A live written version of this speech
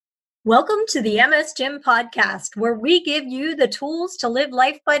Welcome to the MS Gym podcast, where we give you the tools to live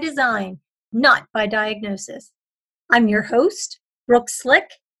life by design, not by diagnosis. I'm your host, Brooke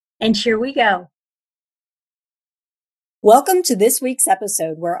Slick, and here we go. Welcome to this week's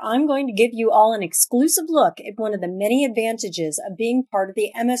episode, where I'm going to give you all an exclusive look at one of the many advantages of being part of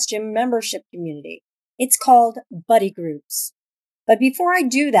the MS Gym membership community. It's called Buddy Groups. But before I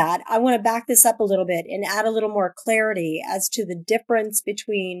do that, I want to back this up a little bit and add a little more clarity as to the difference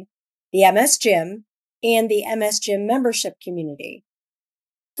between the MS Gym and the MS Gym membership community.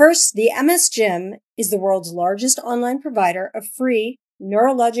 First, the MS Gym is the world's largest online provider of free,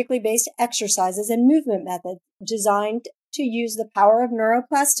 neurologically based exercises and movement methods designed to use the power of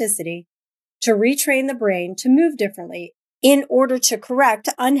neuroplasticity to retrain the brain to move differently in order to correct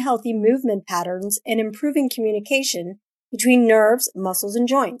unhealthy movement patterns and improving communication between nerves, muscles, and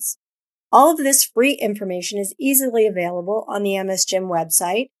joints. All of this free information is easily available on the MS Gym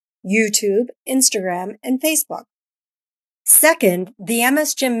website, YouTube, Instagram, and Facebook. Second, the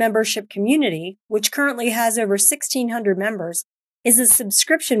MS Gym membership community, which currently has over 1,600 members, is a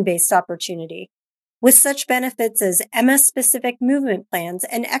subscription-based opportunity with such benefits as MS-specific movement plans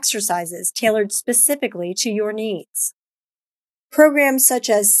and exercises tailored specifically to your needs. Programs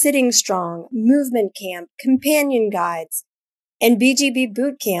such as Sitting Strong, Movement Camp, Companion Guides, and BGB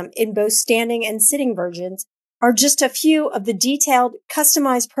Bootcamp in both standing and sitting versions are just a few of the detailed,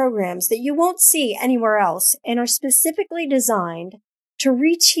 customized programs that you won't see anywhere else and are specifically designed to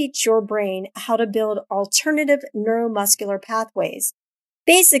reteach your brain how to build alternative neuromuscular pathways.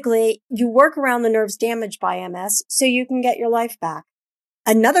 Basically, you work around the nerves damaged by MS so you can get your life back.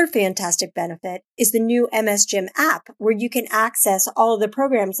 Another fantastic benefit is the new MS Gym app, where you can access all of the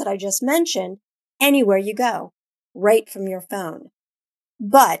programs that I just mentioned anywhere you go, right from your phone.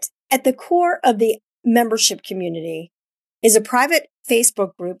 But at the core of the membership community is a private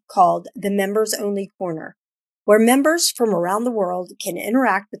Facebook group called the Members Only Corner, where members from around the world can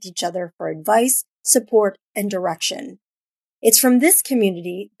interact with each other for advice, support, and direction. It's from this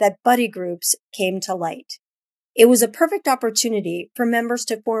community that Buddy Groups came to light. It was a perfect opportunity for members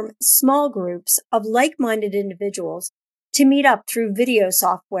to form small groups of like-minded individuals to meet up through video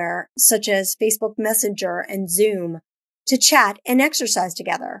software such as Facebook Messenger and Zoom to chat and exercise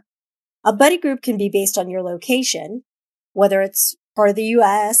together. A buddy group can be based on your location, whether it's part of the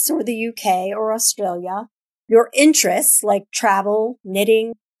US or the UK or Australia, your interests like travel,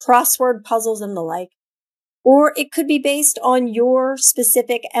 knitting, crossword puzzles, and the like, or it could be based on your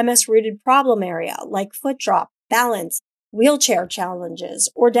specific MS-rooted problem area like foot drop, balance, wheelchair challenges,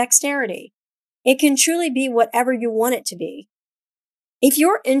 or dexterity. It can truly be whatever you want it to be. If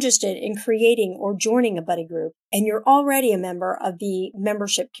you're interested in creating or joining a buddy group and you're already a member of the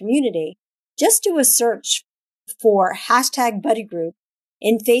membership community, just do a search for #BuddyGroup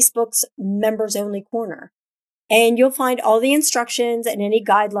in Facebook's Members Only Corner, and you'll find all the instructions and any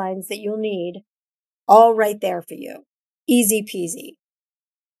guidelines that you'll need all right there for you. Easy peasy.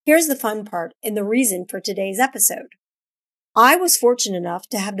 Here's the fun part and the reason for today's episode. I was fortunate enough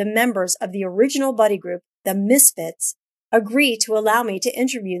to have the members of the original buddy group, the Misfits, agree to allow me to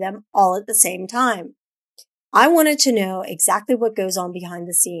interview them all at the same time. I wanted to know exactly what goes on behind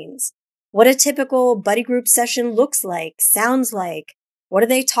the scenes, what a typical buddy group session looks like, sounds like, what are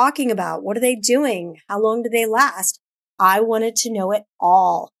they talking about, what are they doing, how long do they last. I wanted to know it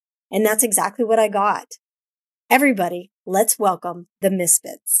all, and that's exactly what I got. Everybody, let's welcome the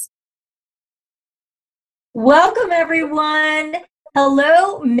Misfits. Welcome, everyone.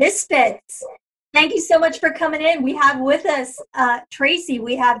 Hello, Misfits. Thank you so much for coming in. We have with us Tracy,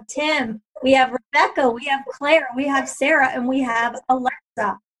 we have Tim, we have Rebecca, we have Claire, we have Sarah, and we have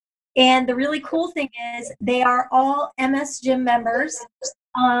Alexa. And the really cool thing is they are all MS Gym members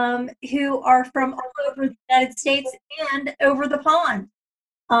who are from all over the United States and over the pond.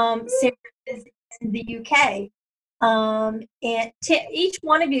 Sarah is in the UK. And each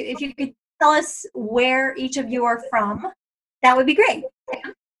one of you, if you could tell us where each of you are from, that would be great.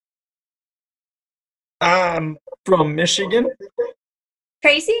 I'm from Michigan.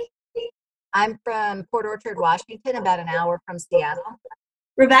 Tracy? I'm from Port Orchard, Washington, about an hour from Seattle.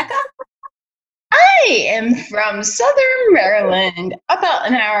 Rebecca? I am from Southern Maryland, about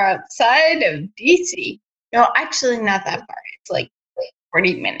an hour outside of DC. No, actually not that far. It's like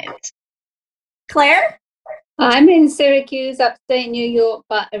 40 minutes. Claire? I'm in Syracuse, upstate New York,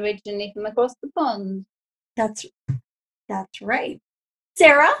 but originally from across the pond. That's right.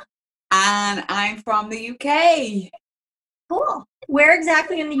 Sarah? And I'm from the UK. Cool. Where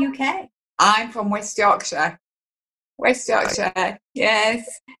exactly in the UK? I'm from West Yorkshire. West Yorkshire,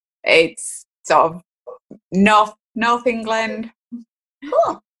 yes. It's sort of North England.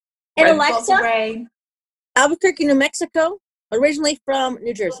 Cool. And Where there's lots of Alexa? rain. Albuquerque, New Mexico, originally from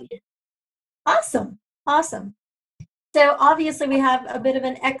New Jersey. Awesome. Awesome. So obviously we have a bit of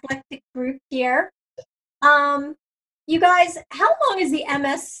an eclectic group here. You guys, how long is the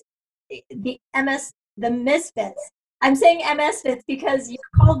Misfits? I'm saying MSfits because you're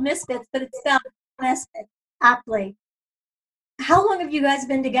called Misfits, but it's spelled Misfits aptly. How long have you guys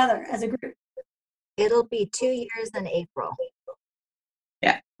been together as a group? It'll be 2 years in April.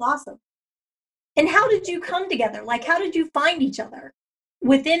 Awesome. And how did you come together? Like, how did you find each other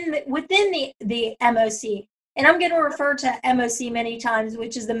within the MOC? And I'm going to refer to MOC many times,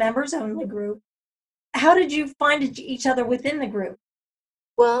 which is the members only group. How did you find each other within the group?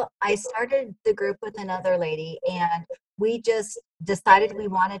 Well, I started the group with another lady, and we just decided we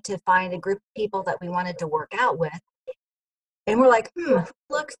wanted to find a group of people that we wanted to work out with. And we're like, who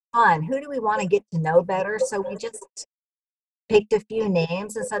looks fun? Who do we want to get to know better? So we just picked a few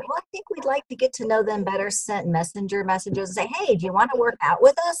names and said, well, I think we'd like to get to know them better, sent messenger messages and say, hey, do you want to work out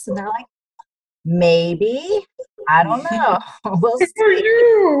with us? And they're like, maybe. I don't know. We'll Good for see.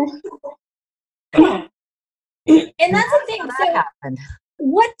 you. And that's the thing. How So that happened.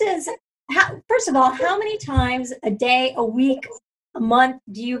 first of all, how many times a day, a week, a month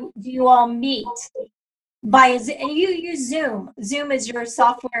do you all meet? And you use Zoom. Zoom is your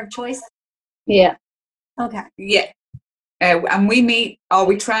software of choice? Yeah. Okay. Yeah. And we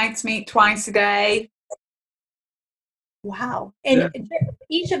try to meet twice a day. Wow. And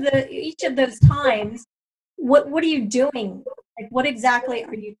each of those times, what are you doing? Like, what exactly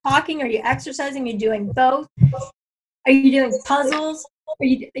are you talking? Are you exercising? Are you doing both? Are you doing puzzles? Are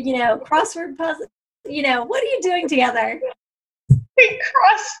you crossword puzzles? What are you doing together? We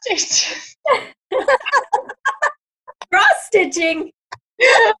cross-stitch. Cross stitching.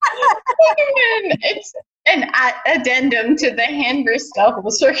 It's an addendum to the hand Bristol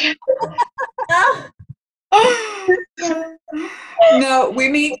circuit. No, we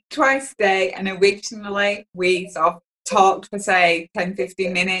meet twice a day, and originally we sort of talked for say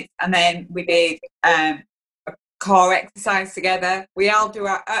 10-15 minutes, and then we did a core exercise together. We all do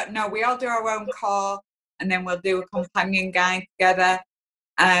our own core, and then we'll do a companion guide together.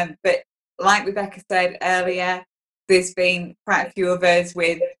 But like Rebecca said earlier, there's been quite a few of us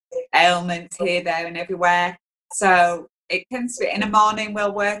with ailments here, there, and everywhere. So it tends to be in the morning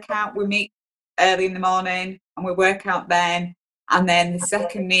we'll work out. We meet early in the morning and we work out then. And then the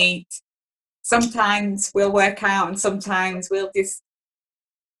second meet, sometimes we'll work out and sometimes we'll just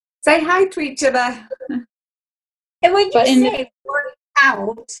say hi to each other. And when you say work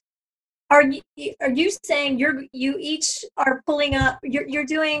out, are you saying you each are pulling up? You're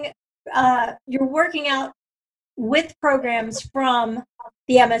doing you're working out with programs from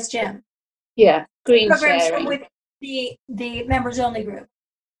the MS Gym. Yeah. Screen Programs sharing. with the members only group.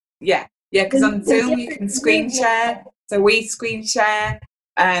 Yeah, because on The Zoom you different can screen movements. share. So we screen share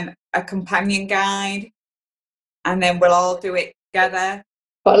a companion guide, and then we'll all do it together.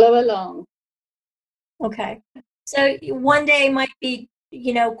 Follow along. Okay. So one day might be,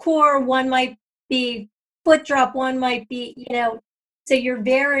 core, one might be foot drop, one might be, so you're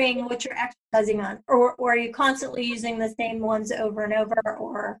varying what you're exercising on, or are you constantly using the same ones over and over,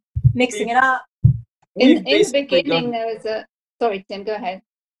 or mixing it up? In the beginning, there was sorry, Tim, go ahead.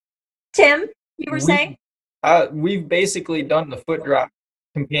 Tim, you were saying? We've basically done the foot drop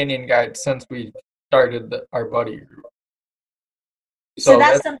companion guide since we started our buddy group. So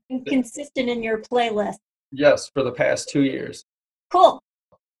that's something consistent in your playlist. Yes, for the past 2 years. Cool.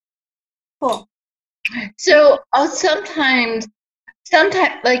 So sometimes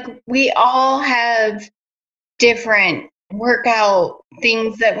like we all have different workout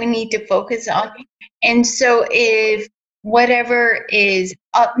things that we need to focus on. And so if whatever is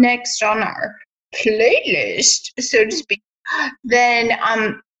up next on our playlist, so to speak, then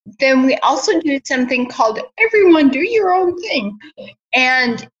we also do something called everyone do your own thing.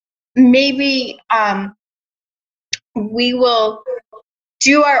 And maybe we will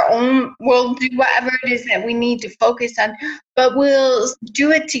do we'll do whatever it is that we need to focus on, but we'll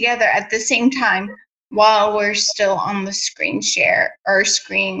do it together at the same time while we're still on the screen share or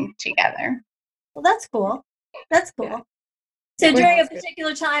screen together. Well, that's cool. So during a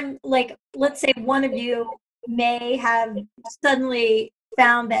particular time, like let's say one of you may have suddenly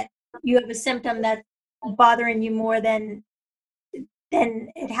found that you have a symptom that's bothering you more than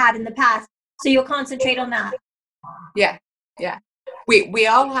it had in the past. So you'll concentrate on that. Yeah. We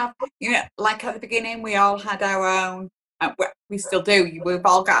all have, like at the beginning, we all had our own, we still do, we've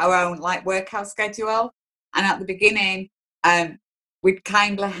all got our own like workout schedule. And at the beginning, we'd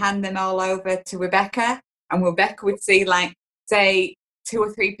kindly hand them all over to Rebecca, and Rebecca would see like, say, 2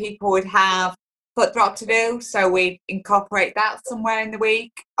 or 3 people would have foot drop to do, so we'd incorporate that somewhere in the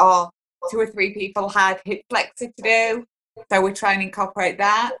week, or 2 or 3 people had hip flexor to do, so we try and incorporate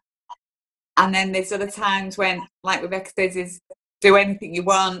that. And then there's other times when, like Rebecca says, is do anything you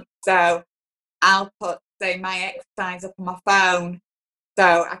want. So I'll put, say, my exercise up on my phone,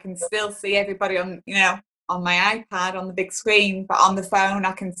 so I can still see everybody on, you know, on my iPad on the big screen, but on the phone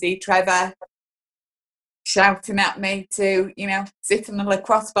I can see Trevor shouting at me to, you know, sit on a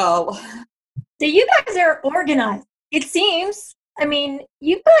lacrosse ball. So you guys are organized, it seems. I mean,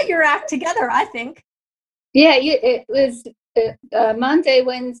 you've got your act together, I think. Yeah, it was Monday,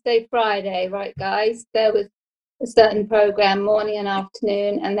 Wednesday, Friday, right, guys? There was a certain program, morning and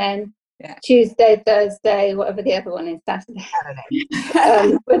afternoon, and then Tuesday, Thursday, whatever the other one is,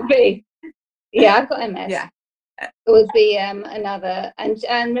 Saturday, would be. Yeah, I've got MS. Yeah. It would be another,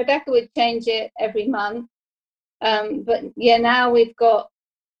 and Rebecca would change it every month. But yeah, now we've got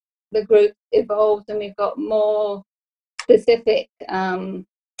the group evolved, and we've got more specific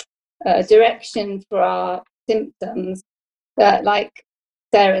directions for our symptoms. That, like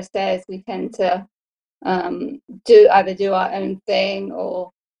Sarah says, we tend to do our own thing,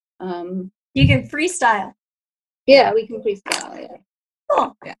 or You can freestyle. yeah, we can freestyle. Yeah.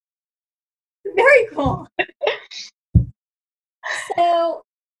 Cool. Yeah. Very cool. So,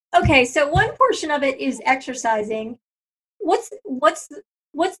 okay, so one portion of it is exercising. What's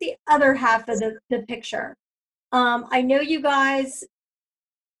the other half of the picture? I know you guys,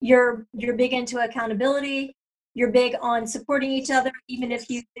 you're big into accountability. You're big on supporting each other, even if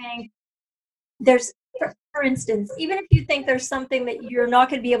you think there's, for instance, even if you think there's something that you're not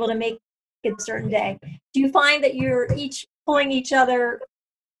going to be able to make a certain day. Do you find that you're each pulling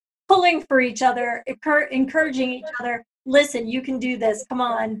for each other, encouraging each other? Listen, you can do this. Come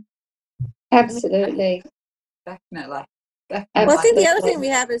on. Absolutely. Definitely. Well, I think the Absolutely. other thing we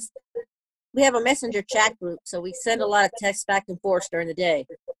have is we have a messenger chat group, so we send a lot of texts back and forth during the day.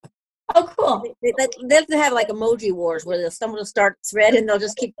 Oh, cool. They have like emoji wars where someone will start a thread and they'll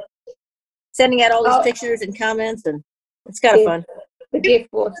just keep sending out all these pictures and comments, and it's kind of fun. The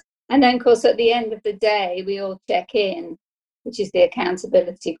gift was, and then of course at the end of the day we all check in, which is the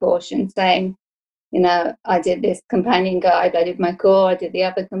accountability portion, saying, you know, I did this companion guide, I did my core, I did the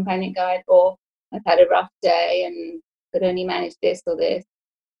other companion guide, or I've had a rough day and could only manage this or this.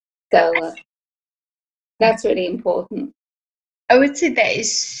 So that's really important. I would say that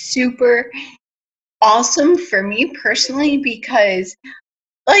is super awesome for me personally, because,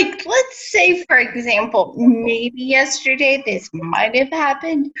 like, let's say, for example, maybe yesterday this might have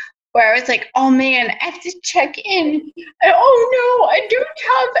happened where I was like, oh man, I have to check in. And, oh no, I don't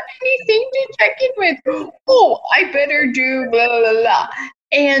have anything to check in with. Oh, I better do blah, blah, blah.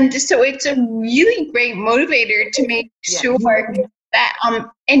 And so it's a really great motivator to make sure that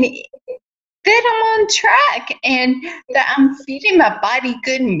and that I'm on track and that I'm feeding my body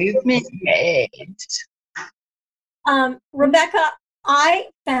good movement meds. Rebecca, I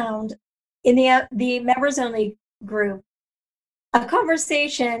found in the members only group a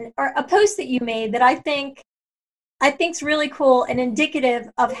conversation or a post that you made that I think's really cool and indicative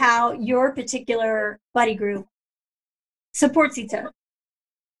of how your particular buddy group supports each other.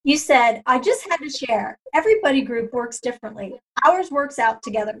 You said, I just had to share. Every buddy group works differently. Ours works out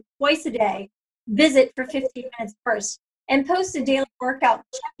together twice a day. Visit for 15 minutes first and post a daily workout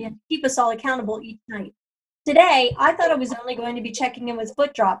check-in to keep us all accountable each night. Today, I thought I was only going to be checking in with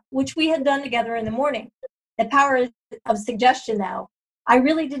foot drop, which we had done together in the morning. The power of suggestion, though. I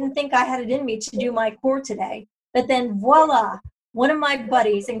really didn't think I had it in me to do my core today. But then, voila, one of my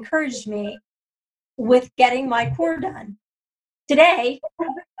buddies encouraged me with getting my core done. Today,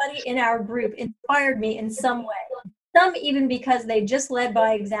 everybody in our group inspired me in some way, some even because they just led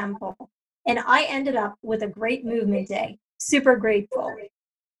by example. And I ended up with a great movement day. Super grateful.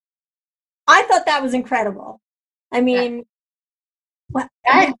 I thought that was incredible. I mean,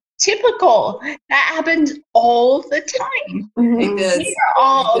 that's typical. That happens all the time. It does. We are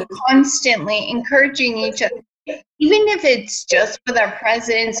all constantly encouraging each other, even if it's just with our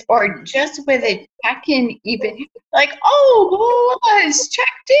presence or just with a check-in, even like, oh, who was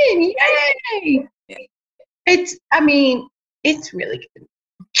checked in? Yay! It's really good.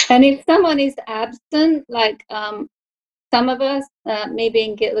 And if someone is absent, like some of us, me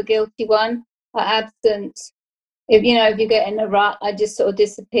being the guilty one, are absent. If you get in a rut, I just sort of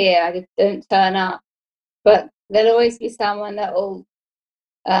disappear. I just don't turn up. But there'll always be someone that will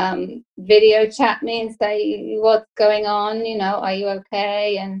video chat me and say, what's going on? Are you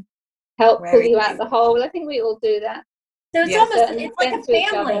okay? And help pull you out the hole. I think we all do that. So it's almost, it's like a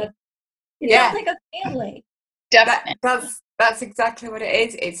family. It's like a family. Definitely. That's exactly what it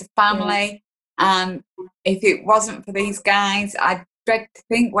is. It's a family. And if it wasn't for these guys, I dread to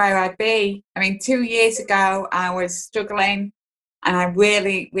think where I'd be. I mean, 2 years ago, I was struggling and I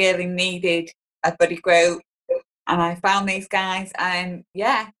really, really needed a buddy group. And I found these guys, and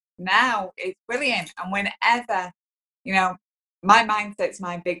yeah, now it's brilliant. And whenever, you know, my mindset's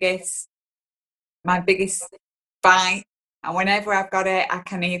my biggest fight. And whenever I've got it, I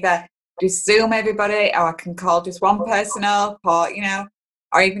can either just Zoom everybody, or I can call just one person up, or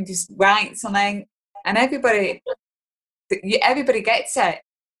or even just write something, and everybody gets it.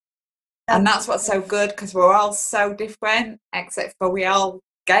 And that's what's so good, because we're all so different, except for we all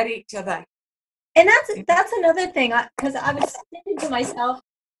get each other. And that's another thing, because I was thinking to myself,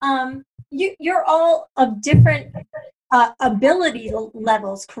 you're all of different ability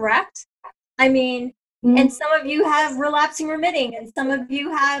levels, correct? I mean, and some of you have relapsing remitting, and some of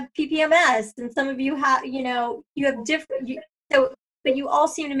you have PPMS, and some of you have, you have different, but you all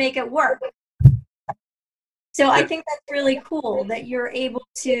seem to make it work. So I think that's really cool that you're able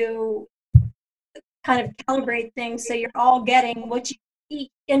to kind of calibrate things so you're all getting what you each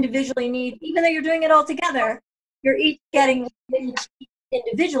individually need, even though you're doing it all together, you're each getting each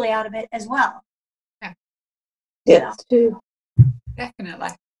individually out of it as well. Yeah, true.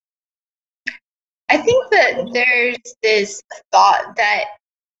 Definitely. I think that there's this thought that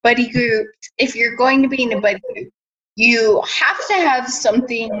buddy groups, if you're going to be in a buddy group, you have to have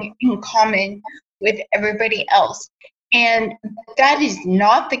something in common with everybody else. And that is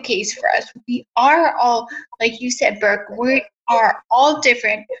not the case for us. We are all, like you said, Brooke, we are all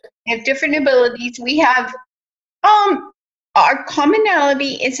different. We have different abilities. We have, our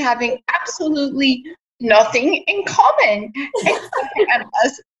commonality is having absolutely nothing in common except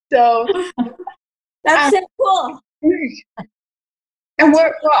us. So that's so cool. And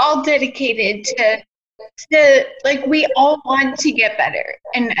we're all dedicated to like, we all want to get better.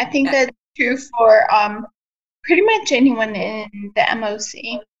 And I think that's true for pretty much anyone in the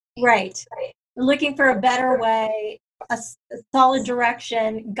MOC. Right. We're looking for a better way, a solid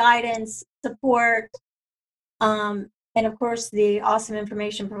direction, guidance, support, and of course the awesome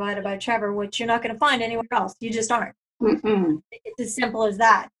information provided by Trevor, which you're not going to find anywhere else. You just aren't. It's as simple as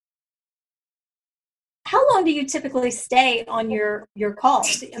that. How long do you typically stay on your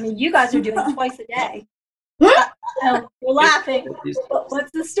calls? I mean, you guys are doing it twice a day. You're laughing.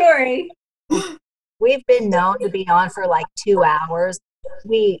 What's the story? We've been known to be on for like 2 hours.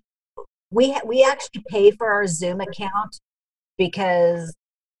 We actually pay for our Zoom account, because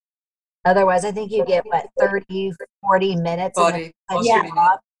otherwise I think you get 30, 40 minutes.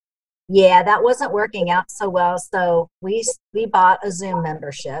 Yeah, that wasn't working out so well. So we bought a Zoom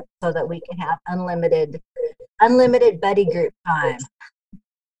membership so that we can have unlimited buddy group time.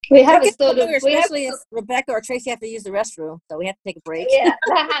 We have a sort of, especially if Rebecca or Tracy have to use the restroom, so we have to take a break. Yeah,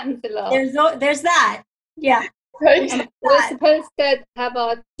 that happens a lot. There's that. Yeah. We're supposed to have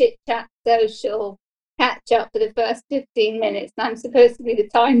our chit chat social catch up for the first 15 minutes. And I'm supposed to be the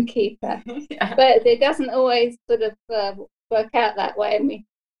timekeeper, but it doesn't always sort of work out that way. And we,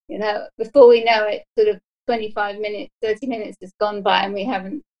 before we know it, sort of 25 minutes, 30 minutes has gone by and we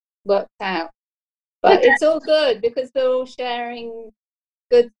haven't worked out. But it's all good because we're all sharing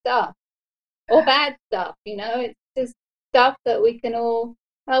good stuff or bad stuff, it's just stuff that we can all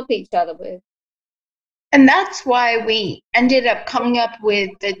help each other with. And that's why we ended up coming up with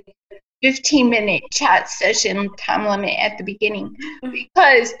the 15-minute chat session time limit at the beginning,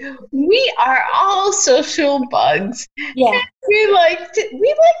 because we are all social bugs. Yeah. And we like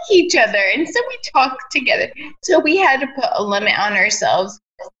each other, and so we talk together. So we had to put a limit on ourselves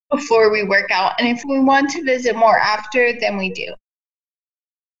before we work out, and if we want to visit more after, then we do.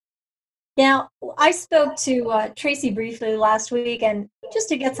 Now, I spoke to Tracy briefly last week, and just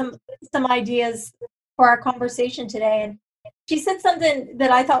to get some ideas for our conversation today, and she said something that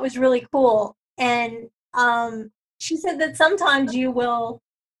I thought was really cool. And she said that sometimes you will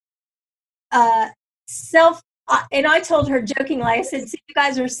and I told her jokingly, I said, so you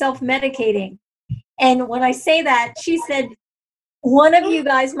guys are self-medicating. And when I say that, she said, one of you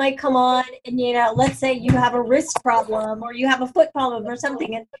guys might come on and, let's say you have a wrist problem or you have a foot problem or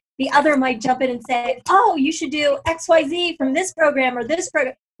something, and the other might jump in and say, oh, you should do XYZ from this program or this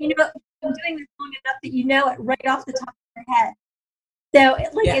program. I'm doing this long enough that you know it right off the top of your head. So,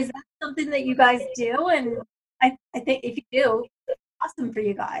 is that something that you guys do? And I think if you do, it's awesome for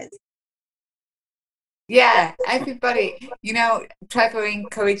you guys. Yeah, everybody, Trevor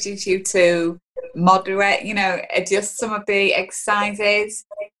encourages you to moderate, adjust some of the exercises,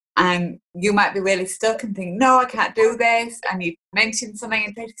 and you might be really stuck and think, no, I can't do this. And you mention something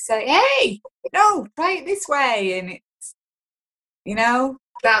and they say, hey, no, try it this way. And You know,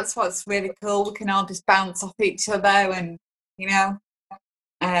 that's what's really cool. We can all just bounce off each other and, you know,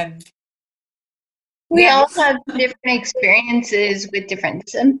 we yeah. all have different experiences with different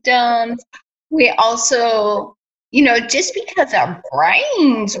symptoms. We also, you know, just because our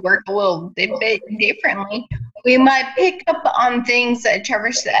brains work a little bit differently, we might pick up on things that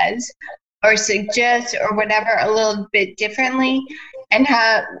Trevor says or suggests or whatever a little bit differently, and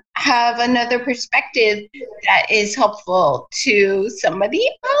have another perspective that is helpful to somebody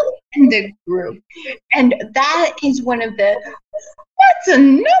else in the group. And that is that's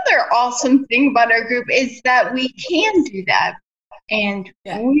another awesome thing about our group, is that we can do that. And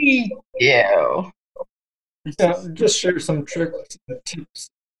we do. Yeah, just share some tricks and tips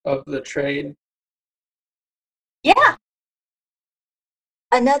of the trade. Yeah.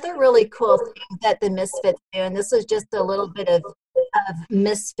 Another really cool thing that the Misfits do, and this is just a little bit of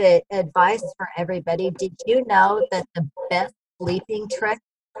Misfit advice for everybody. Did you know that the best sleeping tricks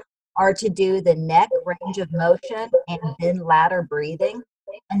are to do the neck range of motion and then ladder breathing,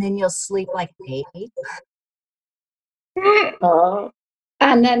 and then you'll sleep like a baby?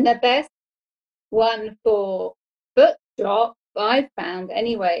 And then the best one for foot drop I found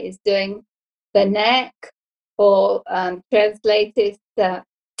anyway is doing the neck, or Trev's latest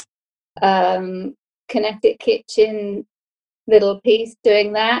Kinetic Kitchen little piece,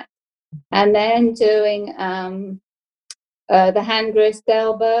 doing that, and then doing the hand wrist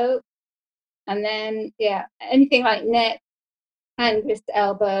elbow, and then anything like neck, hand wrist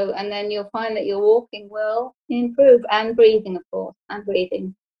elbow, and then you'll find that your walking will improve, and breathing, of course, and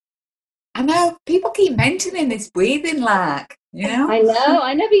breathing. I know people keep mentioning this breathing, like, you know. I know.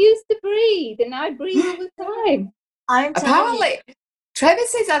 I never used to breathe, and I breathe all the time. I'm telling you. Apparently, Trevor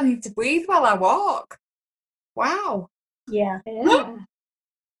says I need to breathe while I walk. Wow. Yeah. Yeah.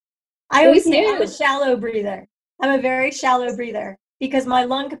 I always say I'm knew? a shallow breather. I'm a very shallow breather because my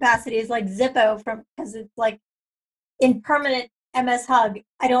lung capacity is like Zippo because it's like in permanent MS hug.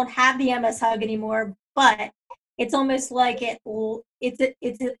 I don't have the MS hug anymore, but it's almost like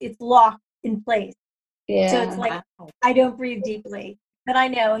it's locked in place. Yeah. So it's like I don't breathe deeply. But I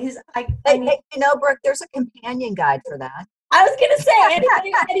know Hey, you know, Brooke, there's a companion guide for that. I was gonna say,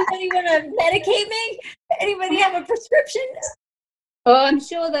 anybody want to medicate me? Anybody have a prescription? Oh, I'm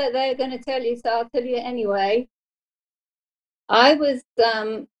sure that they're going to tell you, so I'll tell you anyway. I was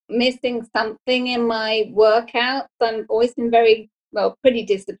missing something in my workouts. I've always been pretty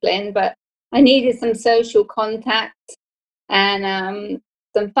disciplined, but I needed some social contact and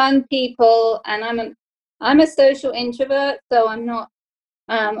some fun people. And I'm a social introvert, so I'm not.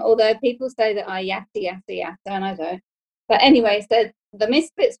 Although people say that I yatta, and I don't. But anyway, so the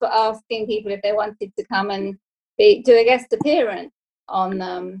Misfits were asking people if they wanted to come and do a guest appearance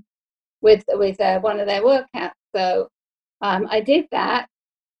on with one of their workouts. So I did that,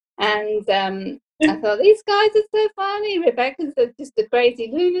 and I thought, these guys are so funny. Rebecca's just a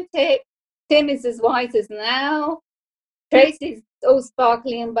crazy lunatic. Tim is as white as an owl. Tracy's all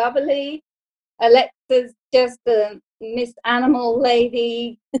sparkly and bubbly. Alexa's just a Miss Animal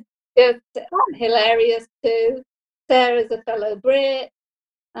lady, just hilarious too. Sarah's a fellow Brit.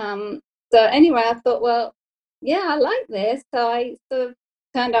 So anyway, I thought, well, yeah, I like this. So I sort of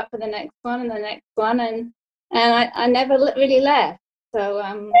turned up for the next one and the next one, and I never really left. So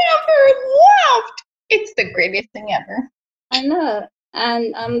never left. It's the greatest thing ever. I know,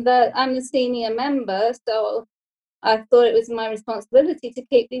 and I'm the senior member, so I thought it was my responsibility to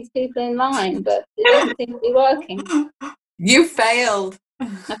keep these people in line, but it doesn't seem to be working. You failed.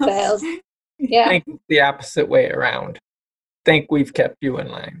 I failed. Yeah. I think it's the opposite way around. Think we've kept you in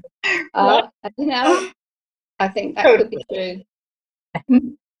line. You know, I think that could be true.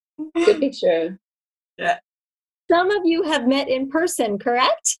 Could be true. Yeah. Some of you have met in person,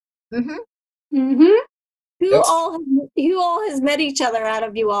 correct? Mm-hmm. Mm-hmm. Who all has met each other out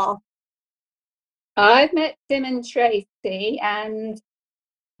of you all? I've met Tim and Tracy and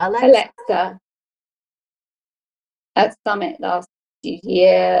Alexa at Summit last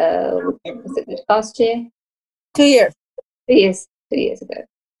year. Was it last year? 2 years. 2 years. 2 years ago.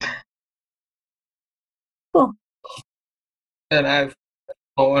 Cool. And I've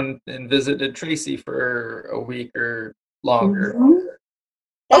gone and visited Tracy for a week or longer.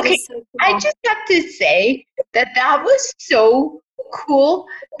 That Okay, is so cool. I just have to say that was so cool,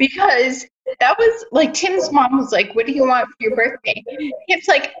 because that was like Tim's mom was like, "What do you want for your birthday?" It's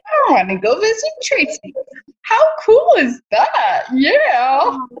like, "I want to go visit Tracy." How cool is that?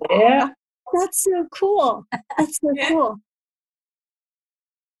 Yeah. Yeah. That's so cool. That's so cool.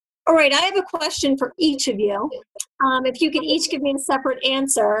 All right, I have a question for each of you. If you could each give me a separate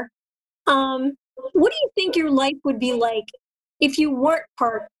answer. What do you think your life would be like if you weren't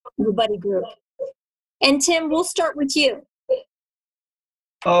part of a buddy group? And Tim, we'll start with you.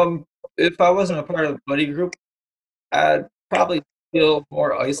 If I wasn't a part of the buddy group, I'd probably feel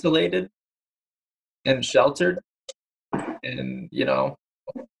more isolated and sheltered. And,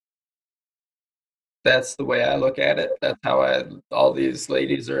 that's the way I look at it. That's how all these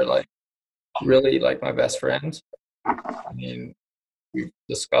ladies are like really like my best friends. I mean, we've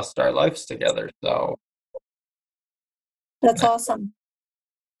discussed our lives together, so. That's awesome.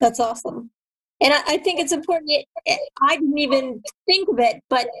 That's awesome. And I think it's important. I didn't even think of it,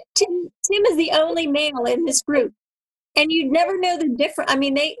 but Tim is the only male in this group, and you'd never know the difference. I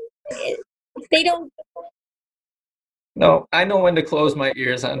mean, they don't. No, I know when to close my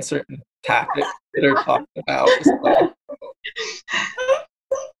ears on certain topics that are talked about. So.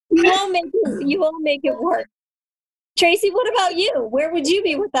 You all make it work. Tracy, what about you? Where would you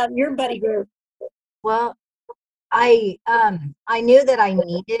be without your buddy group? Well, I knew that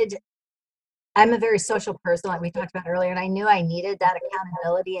I'm a very social person, like we talked about earlier, and I knew I needed that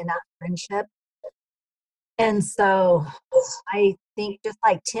accountability and that friendship. And so I think just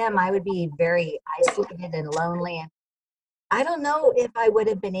like Tim, I would be very isolated and lonely. And I don't know if I would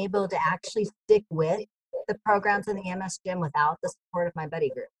have been able to actually stick with the programs in the MS Gym without the support of my buddy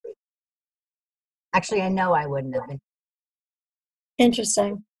group. Actually, I know I wouldn't have been.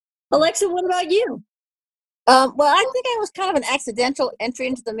 Interesting. Alexa, what about you? Well, I think I was kind of an accidental entry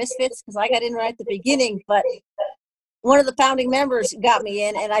into the Misfits because I got in right at the beginning, but one of the founding members got me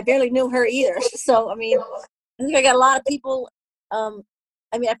in, and I barely knew her either. So, I mean, I think I got a lot of people.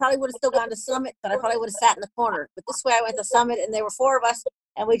 I probably would have still gone to Summit, but I probably would have sat in the corner. But this way I went to Summit, and there were 4 of us,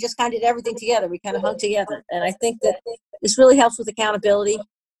 and we just kind of did everything together. We kind of hung together. And I think that this really helps with accountability.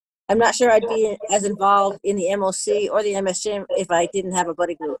 I'm not sure I'd be as involved in the MOC or the MS Gym if I didn't have a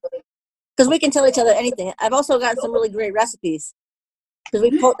buddy group. Because we can tell each other anything. I've also gotten some really great recipes. Because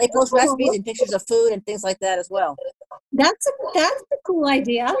they post recipes and pictures of food and things like that as well. That's a cool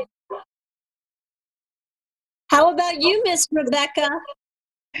idea. How about you, Miss Rebecca?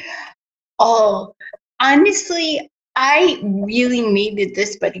 Oh, honestly, I really needed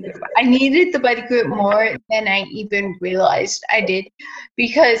this buddy group. I needed the buddy group more than I even realized I did,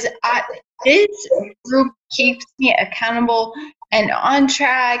 because this group keeps me accountable and on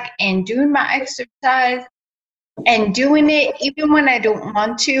track and doing my exercise and doing it even when I don't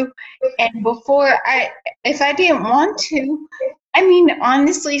want to. And if I didn't want to, I mean,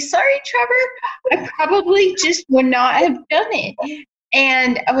 honestly, sorry, Trevor, I probably just would not have done it.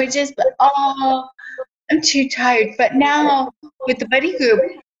 And I would just, I'm too tired. But now with the buddy group,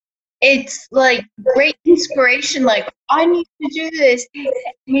 it's like great inspiration. Like, I need to do this.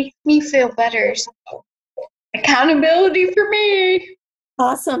 It makes me feel better. So, accountability for me.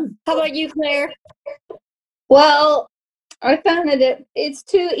 Awesome. How about you, Claire? Well, I found that it's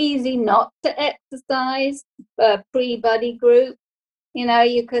too easy not to exercise pre-buddy group.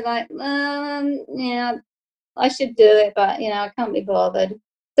 You could like, I should do it, but I can't be bothered.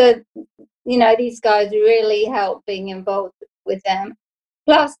 So, these guys really help being involved with them.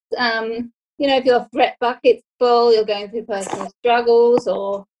 Plus, if your threat bucket's full, you're going through personal struggles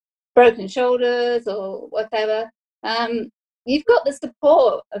or broken shoulders or whatever, you've got the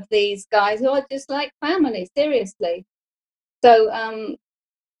support of these guys who are just like family, seriously. So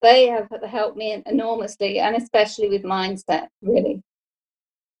they have helped me enormously, and especially with mindset, really.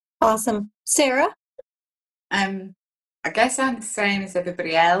 Awesome. Sarah? I guess I'm the same as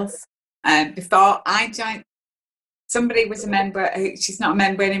everybody else. Before I joined, somebody was a member. She's not a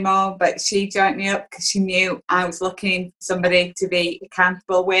member anymore, but she joined me up because she knew I was looking for somebody to be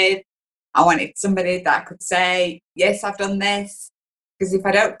accountable with. I wanted somebody that I could say, yes, I've done this. Because if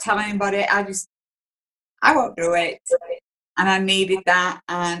I don't tell anybody, I won't do it. And I needed that,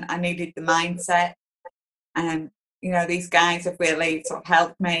 and I needed the mindset. And, these guys have really sort of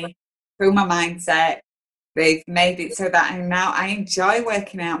helped me through my mindset. They've made it so that I enjoy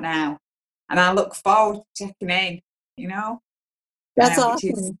working out now. And I look forward to checking in, That's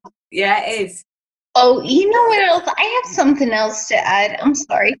awesome. Yeah, it is. Oh, you know what else? I have something else to add. I'm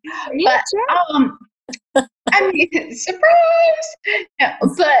sorry. Yeah, But, I mean, surprise! No,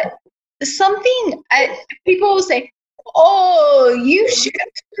 but something, people will say, oh, you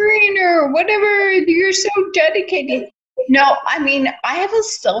shift screen or whatever, you're so dedicated. No, I mean, I have a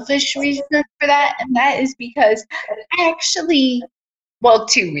selfish reason for that, and that is because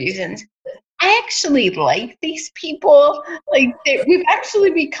two reasons. I actually like these people. Like, we've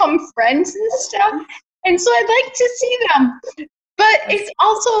actually become friends and stuff, and so I'd like to see them. But it's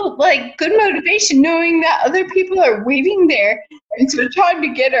also like good motivation knowing that other people are waiting there, and so time to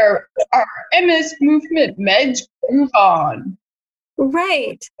get our MS movement meds groove on.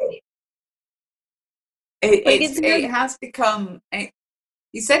 Right. It has become,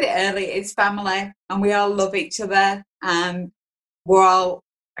 you said it earlier, it's family, and we all love each other, and we're all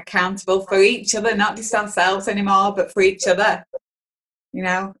accountable for each other, not just ourselves anymore, but for each other. You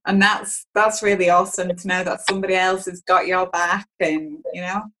know, and that's really awesome to know that somebody else has got your back, and you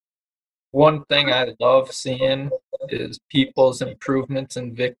know. One thing I love seeing is people's improvements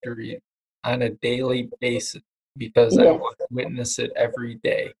and victory on a daily basis, because I witness it every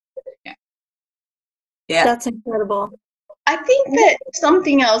day. Yeah, that's incredible. I think that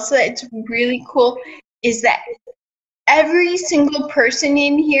something else that's really cool is that every single person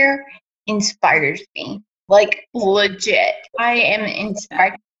in here inspires me. Like, legit. I am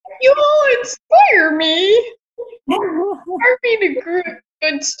inspired. You all inspire me. Inspire me to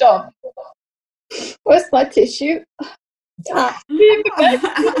good stuff. Where's my tissue?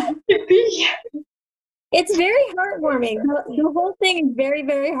 It's very heartwarming. The whole thing is very,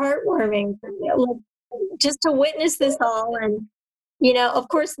 very heartwarming. Just to witness this all, and you know, of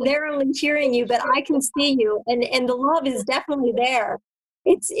course, they're only hearing you, but I can see you, and the love is definitely there.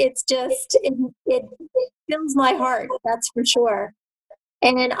 It's just it fills my heart. That's for sure.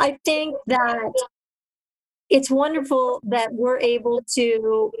 And I think that it's wonderful that we're able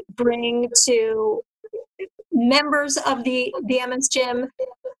to bring to members of the MS Gym,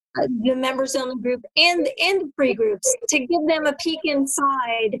 the members only group, and the free groups, to give them a peek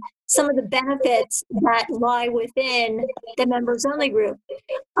inside some of the benefits that lie within the members only group.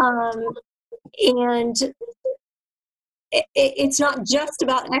 And it's not just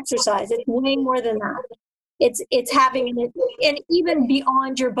about exercise. It's way more than that. It's having it, and even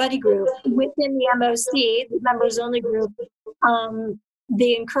beyond your buddy group, within the MOC, the members only group,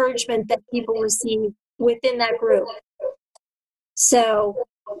 the encouragement that people receive within that group. So,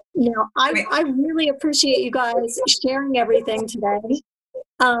 you know, I really appreciate you guys sharing everything today.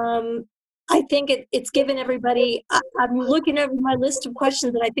 I think it's given everybody, I'm looking over my list of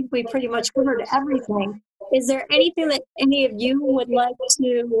questions, and I think we pretty much covered everything. Is there anything that any of you would like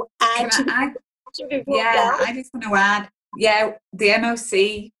to add to the conversation before we go? I just want to add, the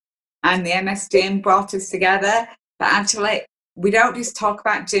MOC and the MS Gym brought us together, but actually we don't just talk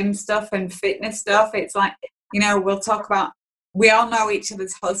about gym stuff and fitness stuff. It's like, you know, we'll talk about, we all know each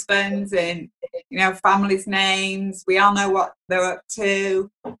other's husbands and, you know, families' names. We all know what they're up to,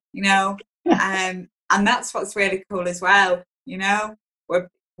 you know, and that's what's really cool as well. You know,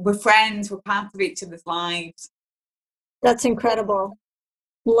 we're friends. We're part of each other's lives. That's incredible.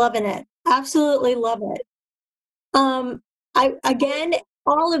 Loving it. Absolutely love it. Again,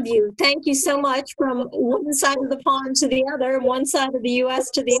 all of you, thank you so much, from one side of the pond to the other, one side of the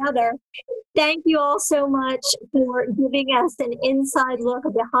U.S. to the other. Thank you all so much for giving us an inside look, a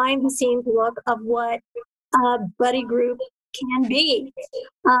behind-the-scenes look of what a buddy group can be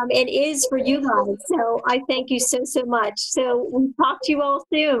and is for you guys. So I thank you so much. So we'll talk to you all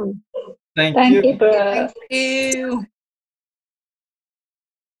soon. Thank you. Thank you.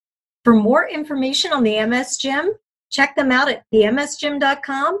 For more information on the MS Gym, check them out at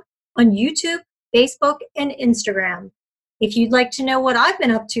themsgym.com, on YouTube, Facebook, and Instagram. If you'd like to know what I've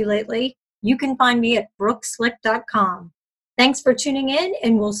been up to lately, you can find me at brookslick.com. Thanks for tuning in,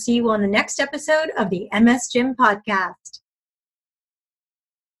 and we'll see you on the next episode of the MS Gym podcast.